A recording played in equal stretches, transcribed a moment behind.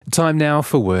Time now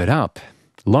for Word Up.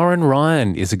 Lauren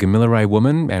Ryan is a Gamilaroi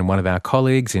woman and one of our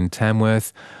colleagues in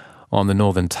Tamworth on the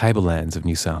northern tablelands of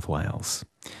New South Wales.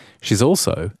 She's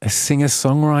also a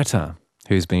singer-songwriter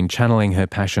who's been channeling her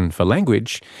passion for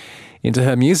language into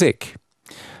her music.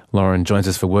 Lauren joins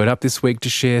us for Word Up this week to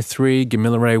share 3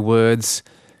 Gamilaroi words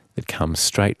that come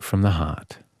straight from the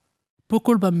heart.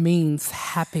 Pukulba means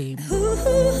happy.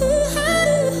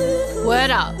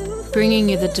 Word Up, bringing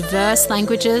you the diverse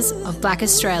languages of Black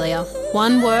Australia,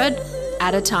 one word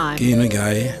at a time.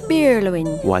 Kinagai,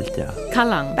 Birluin, Walter,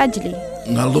 Kalang, Badjali,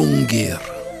 Ngalungir,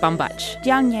 Bambach,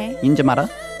 Jiangye, Injamara,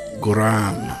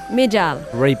 Guram, Mijal,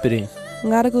 Raipiri,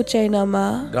 Ngaraguche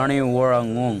Nama, Gani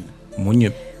Warangong,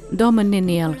 Munyip,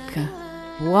 Domaninialka,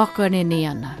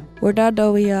 Wakaniniana,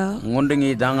 Wardadowia,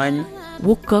 Ngundingi Dangan,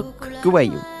 Wukuk,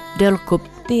 Kuwayu, Delkup,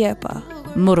 Diepa,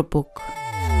 Murupuk.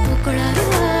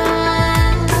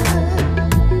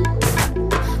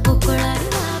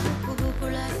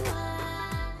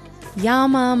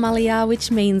 Yama Malia, which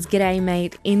means g'day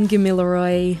mate in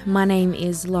Gamilaroi. My name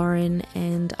is Lauren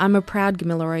and I'm a proud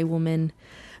Gamilaroi woman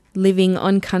living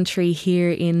on country here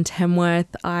in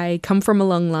Tamworth. I come from a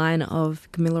long line of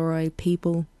Gamilaroi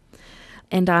people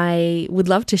and I would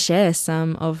love to share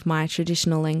some of my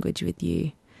traditional language with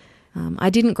you. I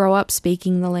didn't grow up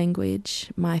speaking the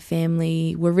language. My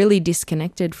family were really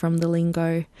disconnected from the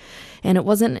lingo, and it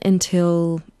wasn't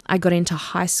until I got into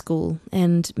high school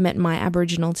and met my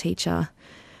Aboriginal teacher,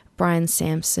 Brian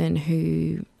Sampson,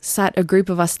 who sat a group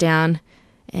of us down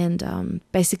and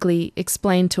basically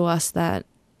explained to us that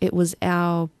it was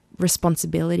our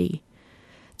responsibility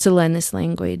to learn this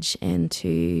language and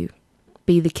to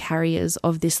be the carriers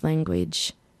of this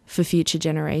language for future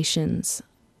generations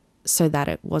so that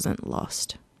it wasn't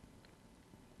lost.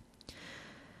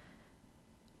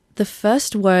 The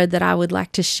first word that I would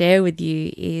like to share with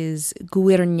you is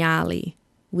Guirnyali,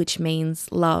 which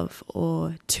means love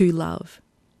or to love.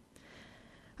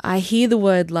 I hear the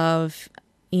word love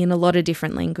in a lot of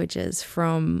different languages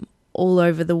from all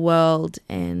over the world,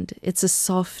 and it's a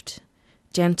soft,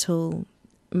 gentle,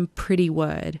 and pretty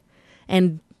word.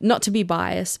 And not to be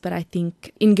biased, but I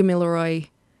think in Gamilaroi,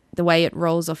 the way it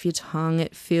rolls off your tongue,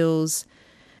 it feels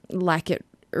like it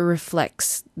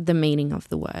reflects the meaning of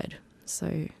the word.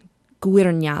 So,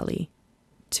 Guirnyali,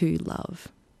 to love.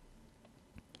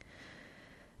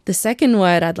 The second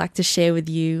word I'd like to share with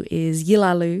you is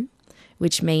Yilalu,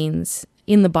 which means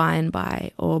in the by and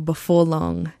by or before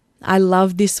long. I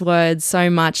love this word so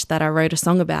much that I wrote a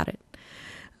song about it.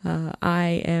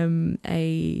 I am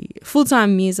a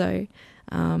full-time muso,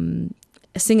 a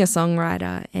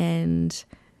singer-songwriter, and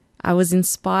I was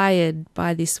inspired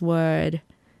by this word.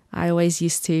 I always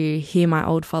used to hear my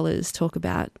old fellas talk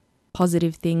about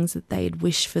positive things that they'd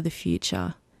wish for the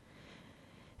future.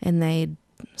 And they'd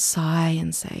sigh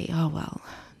and say, oh, well,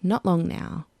 not long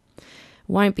now.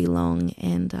 Won't be long.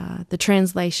 And the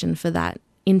translation for that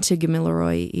into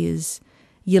Gamilaroi is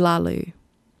Yilalu.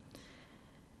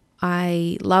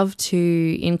 I love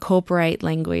to incorporate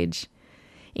language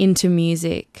into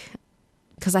music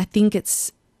because I think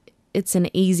it's an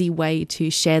easy way to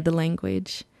share the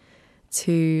language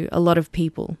to a lot of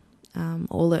people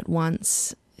all at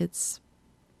once. It's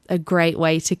a great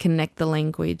way to connect the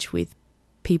language with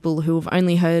people who have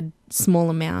only heard small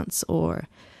amounts or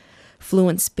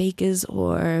fluent speakers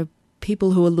or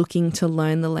people who are looking to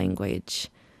learn the language.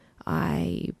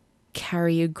 I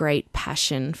carry a great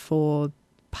passion for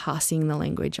passing the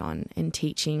language on and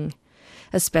teaching,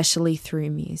 especially through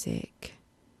music.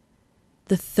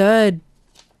 The third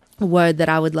word that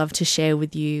I would love to share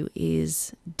with you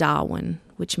is Darwin,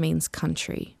 which means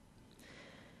country.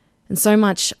 And so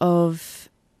much of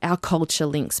our culture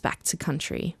links back to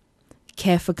country,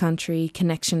 care for country,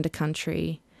 connection to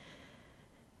country.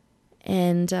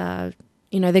 And,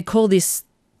 they call this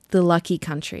the lucky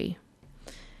country.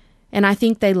 And I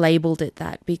think they labelled it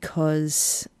that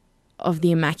because of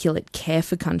the immaculate care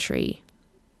for country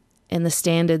and the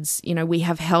standards, we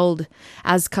have held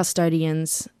as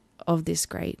custodians of this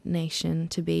great nation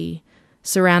to be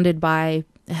surrounded by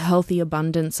a healthy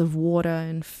abundance of water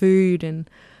and food and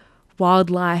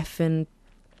wildlife and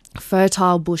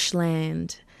fertile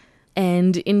bushland.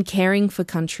 And in caring for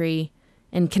country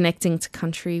and connecting to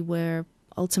country, we're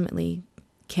ultimately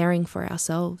caring for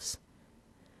ourselves.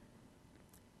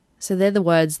 So they're the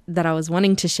words that I was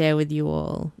wanting to share with you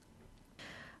all.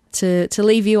 To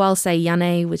leave you, I'll say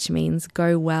Yane, which means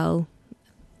go well,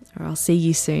 or I'll see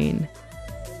you soon.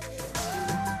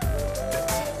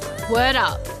 Word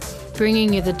Up,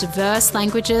 bringing you the diverse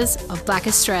languages of Black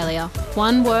Australia,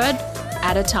 one word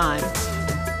at a time.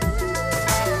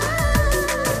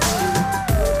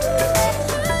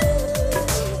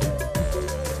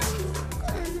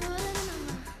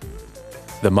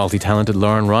 The multi-talented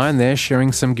Lauren Ryan there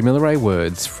sharing some Gamilaroi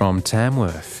words from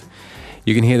Tamworth.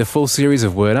 You can hear the full series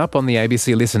of Word Up on the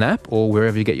ABC Listen app or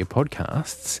wherever you get your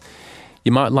podcasts.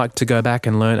 You might like to go back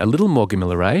and learn a little more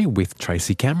Gamilaroi with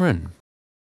Tracy Cameron.